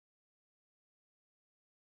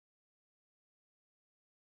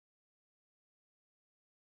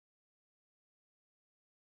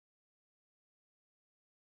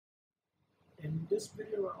In this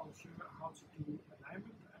video I'll show you how to do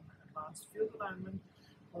alignment and advanced field alignment,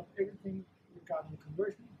 but everything regarding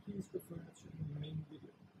conversion please refer to the main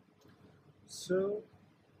video. So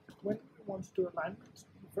when we want to do alignment,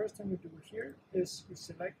 the first thing we do here is we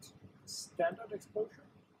select standard exposure,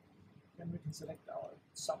 then we can select our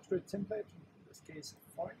substrate template, in this case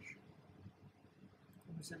orange,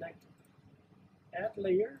 and we select add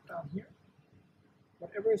layer down here.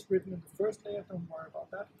 Whatever is written in the first layer, don't worry about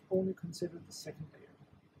that, only consider the second layer.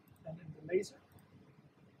 And in the laser,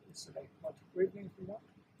 we select what wavelength we want.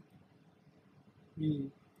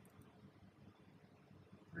 We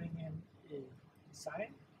bring in a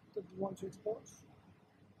design that we want to expose.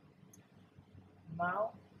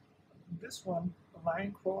 Now, this one, the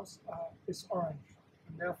line cross is orange,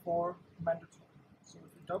 and therefore mandatory. So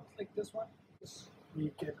if we double click this one,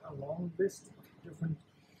 we get a long list of different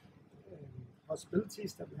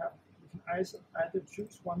possibilities that we have. We can either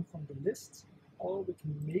choose one from the list, or we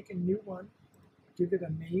can make a new one, give it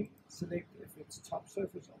a name, select if it's top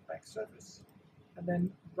surface or back surface, and then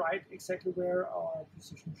write exactly where our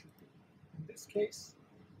position should be. In this case,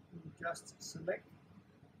 we will just select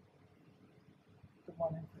the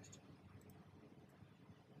one in question.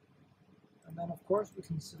 And then of course we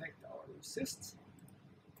can select our resist,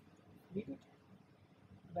 needed,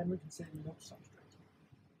 and then we can say load substrate.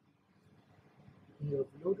 When you have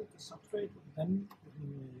loaded the substrate, then we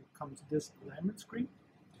come to this alignment screen.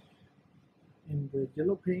 In the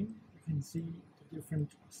yellow pane, you can see the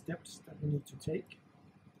different steps that we need to take.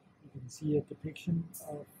 You can see a depiction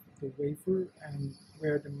of the wafer and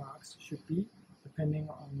where the marks should be, depending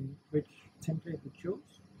on which template we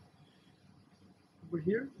chose. Over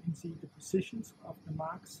here, you can see the positions of the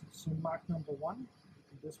marks. So mark number 1,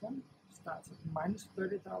 this one, starts at minus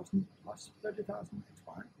 30,000 plus 30,000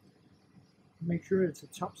 XY. Make sure it's a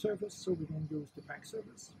top surface so we don't use the back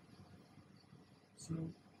surface. So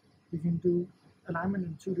we can do alignment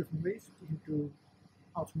in two different ways. We can do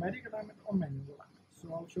automatic alignment or manual alignment.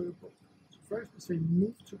 So I'll show you both. So first we say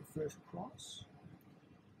move to the first cross.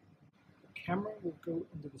 The camera will go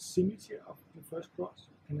in the vicinity of the first cross,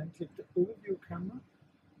 and then click the overview camera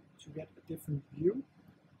to get a different view.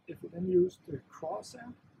 If we then use the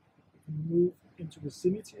crosshair, we can move into the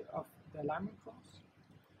vicinity of the alignment cross.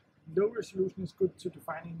 Low resolution is good to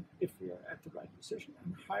defining if we are at the right position,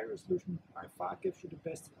 and high resolution by far gives you the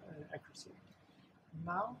best accuracy.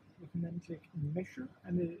 Now we can then click measure,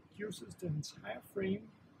 and it uses the entire frame,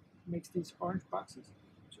 makes these orange boxes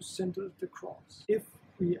to center the cross. If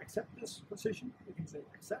we accept this position, we can say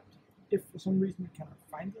accept. If for some reason we cannot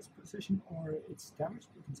find this position or it's damaged,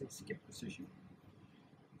 we can say skip position.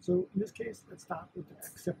 So in this case, let's start with the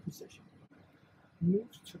accept position. Move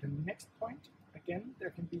to the next point. Again, there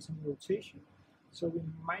can be some rotation, so we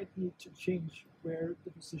might need to change where the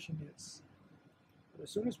position is. But as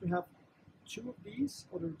soon as we have two of these,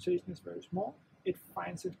 or the rotation is very small, it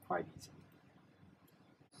finds it quite easily.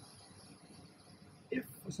 If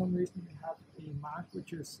for some reason we have a mark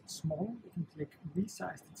which is small, we can click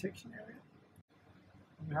resize detection area.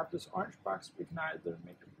 When we have this orange box, we can either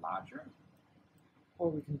make it larger, or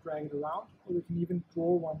we can drag it around, or we can even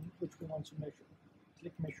draw one which we want to measure.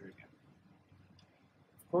 Click measure again.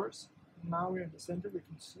 Of course, now we're in the center, we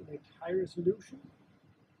can select high resolution,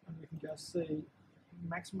 and we can just say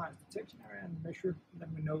maximize detection area and measure, and then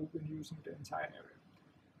we know we're using the entire area.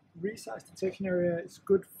 Resize detection area is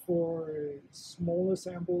good for smaller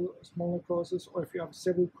sample, smaller crosses, or if you have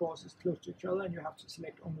several crosses close to each other and you have to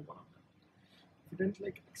select only one of them. If you then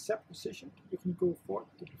click accept position, you can go forward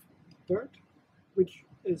to the third, which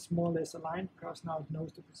is more or less aligned because now it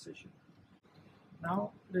knows the position.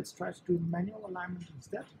 Now let's try to do manual alignment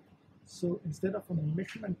instead. So instead of a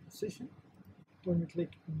measurement position, when we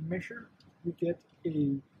click measure, we get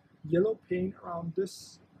a yellow pane around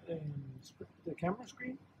this the camera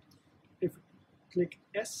screen. If we click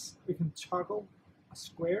S, we can toggle a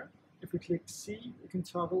square. If we click C, we can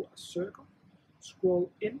toggle a circle.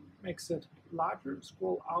 Scroll in makes it larger,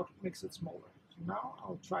 scroll out makes it smaller. So now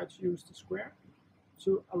I'll try to use the square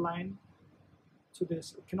to align to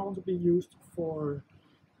this. It can also be used for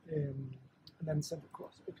and then send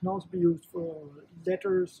across. It can also be used for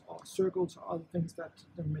letters or circles or other things that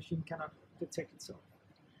the machine cannot detect itself.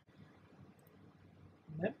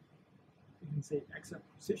 And then you can say accept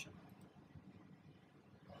position.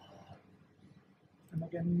 And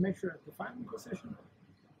again measure at the final position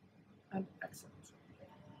and accept.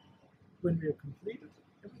 When we have completed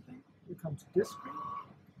everything, we come to this screen.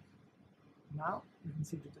 Now you can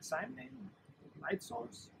see the design name, the light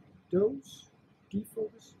source, dose,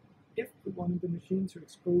 defocus. If we want the machine to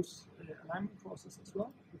expose alignment crosses as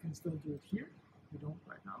well, we can still do it here. We don't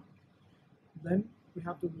right now. Then we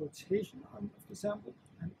have the rotation of the sample,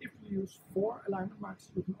 and if you use 4 alignment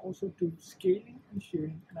marks, you can also do scaling and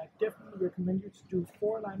shearing, and I definitely recommend you to do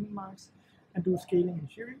 4 alignment marks and do scaling and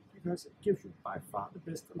shearing, because it gives you by far the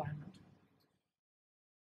best alignment.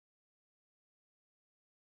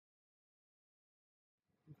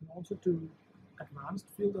 You can also do advanced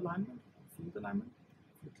field alignment. If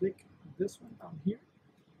you click this one down here,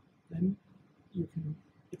 then you can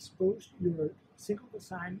expose your single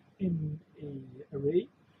design in an array,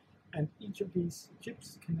 and each of these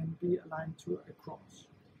chips can then be aligned to a cross.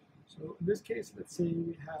 So in this case, let's say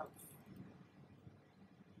we have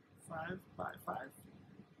 5 by 5,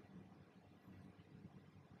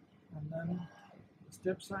 and then the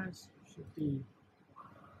step size should be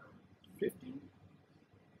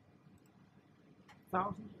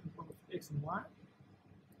 15,000 in both X and Y.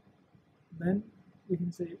 Then we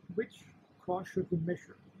can say which cross should we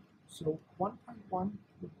measure. So 1.1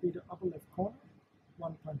 would be the upper left corner,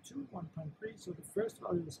 1.2, 1.3, so the first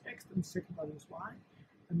value is X, then the second value is Y,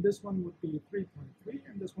 and this one would be 3.3,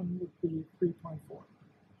 and this one would be 3.4,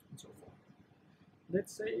 and so forth.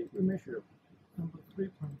 Let's say we measure number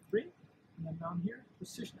 3.3, and then down here,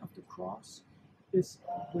 position of the cross is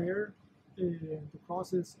where the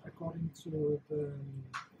cross is according to the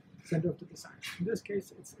center of the design. In this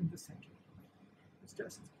case, it's in the center. Let's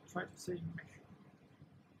just try to say measure.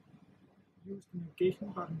 Use the navigation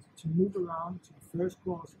button to move around to the first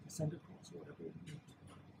cross, the center cross, or whatever you need.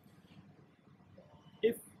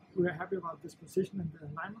 If we're happy about this position and the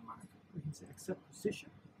alignment mark, we can say accept position.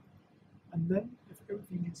 And then if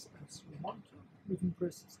everything is as we want to, we can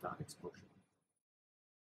press start exposure.